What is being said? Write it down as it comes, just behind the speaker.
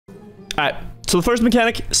Alright, so the first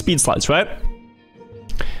mechanic, speed slides, right?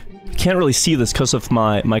 Can't really see this because of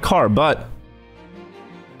my car, but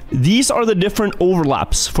these are the different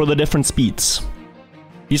overlaps for the different speeds.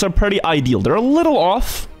 These are pretty ideal. They're a little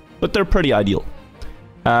off, but they're pretty ideal.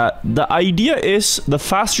 The idea is the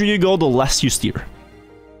faster you go, the less you steer.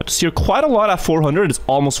 You have to steer quite a lot at 400. It's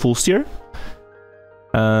almost full steer.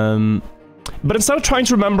 But instead of trying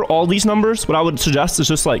to remember all these numbers, what I would suggest is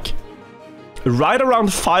just like right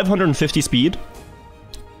around 550 speed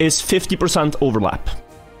is 50% overlap.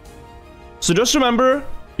 So just remember,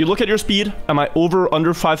 you look at your speed, am I over or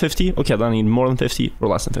under 550? Okay, then I need more than 50 or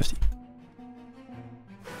less than 50.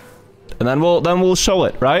 And then we'll show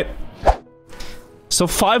it, right? So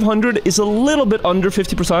 500 is a little bit under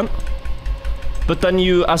 50%. But then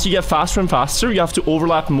as you get faster and faster, you have to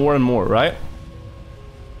overlap more and more, right?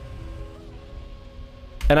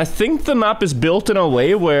 And I think the map is built in a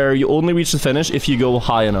way where you only reach the finish if you go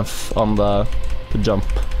high enough on the jump.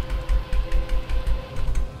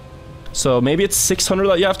 So maybe it's 600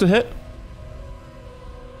 that you have to hit.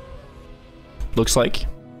 Looks like.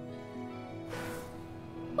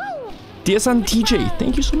 DSN TJ,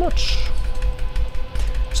 thank you so much.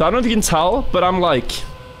 So I don't know if you can tell, but I'm like...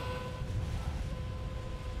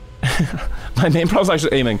 my main problem is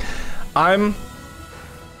actually aiming. I'm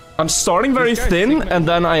starting very thin, and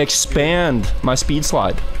then I expand my speed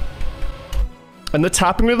slide. And the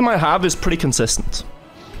tapping rhythm I have is pretty consistent.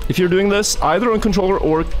 If you're doing this either on controller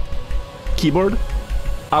or keyboard,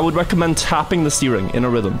 I would recommend tapping the steering in a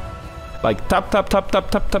rhythm. Like tap tap tap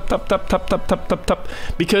tap tap tap tap tap tap tap tap tap tap.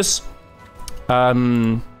 Because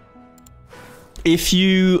if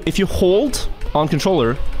you hold on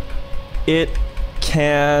controller, it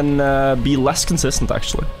can be less consistent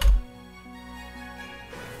actually.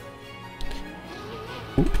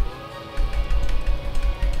 Ooh.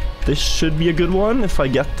 This should be a good one if I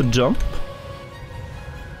get the jump.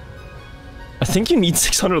 I think you need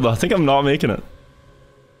 600 though. I think I'm not making it.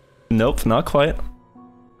 Nope, not quite.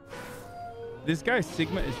 This guy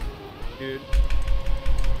Sigma is good.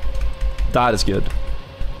 That is good.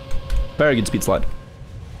 Very good speed slide.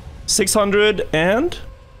 600 and...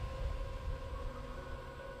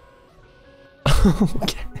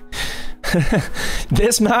 okay.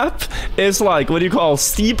 This map is like, what do you call,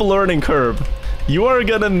 steep learning curve. You are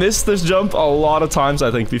gonna miss this jump a lot of times,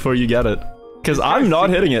 I think, before you get it. Because I'm not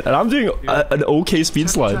hitting it, and I'm doing an okay speed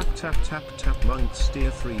slide. Tap, tap, tap, tap, months,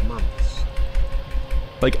 steer 3 months.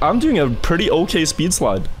 Like, I'm doing a pretty okay speed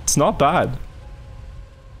slide. It's not bad.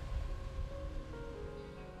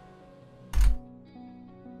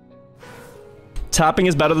 Tapping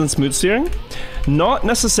is better than smooth steering? Not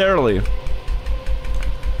necessarily.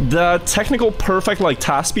 The technical perfect, like,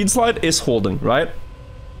 tap speed slide is holding, right?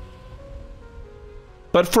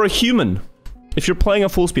 But for a human, if you're playing a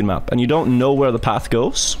full speed map and you don't know where the path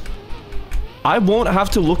goes, I won't have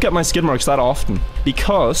to look at my skid marks that often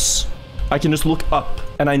because I can just look up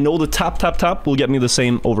and I know the tap tap tap will get me the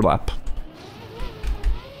same overlap.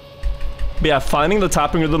 But yeah, finding the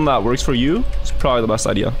tapping rhythm that works for you is probably the best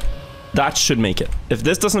idea. That should make it. If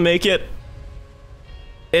this doesn't make it,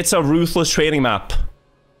 it's a ruthless training map.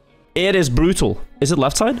 It is brutal. Is it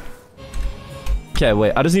left side? Okay,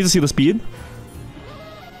 wait, I just need to see the speed.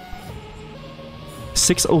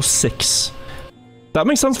 606. That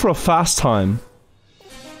makes sense for a fast time.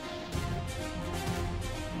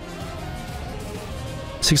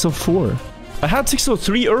 604. I had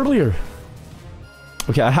 603 earlier.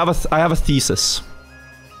 Okay, I have a thesis.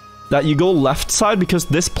 That you go left side because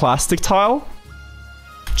this plastic tile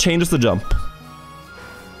changes the jump.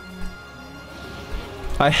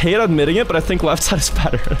 I hate admitting it, but I think left side is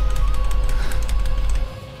better.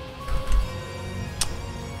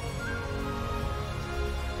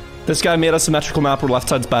 This guy made a symmetrical map where left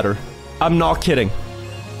side's better. I'm not kidding.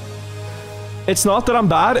 It's not that I'm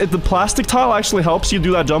bad, the plastic tile actually helps you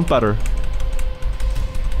do that jump better.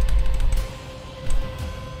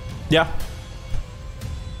 Yeah.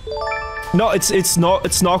 No, it's not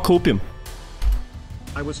copium.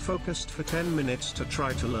 I was focused for 10 minutes to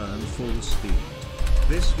try to learn full speed.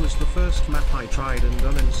 This was the first map I tried and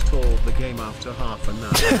uninstalled the game after half an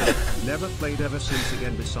hour. Never played ever since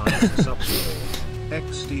again besides the Sub-Zero.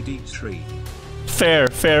 XDD3. Fair,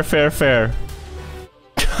 fair, fair, fair.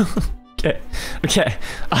 Okay, okay,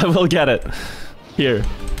 I will get it. Here.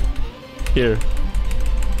 Here.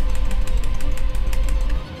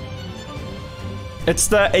 It's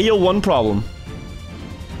the AO1 problem.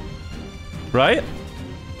 Right?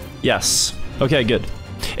 Yes. Okay, good.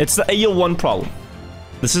 It's the AO1 problem.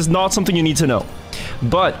 This is not something you need to know.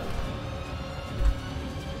 But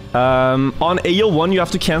On AO1, you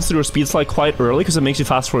have to cancel your speed slide quite early because it makes you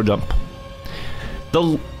fast for a jump.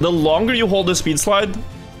 The longer you hold the speed slide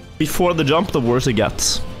before the jump, the worse it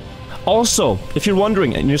gets. Also, if you're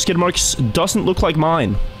wondering, and your skid marks doesn't look like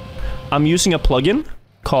mine, I'm using a plugin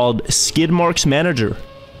called Skid Marks Manager.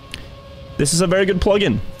 This is a very good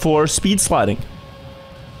plugin for speed sliding.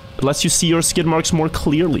 It lets you see your skid marks more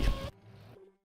clearly.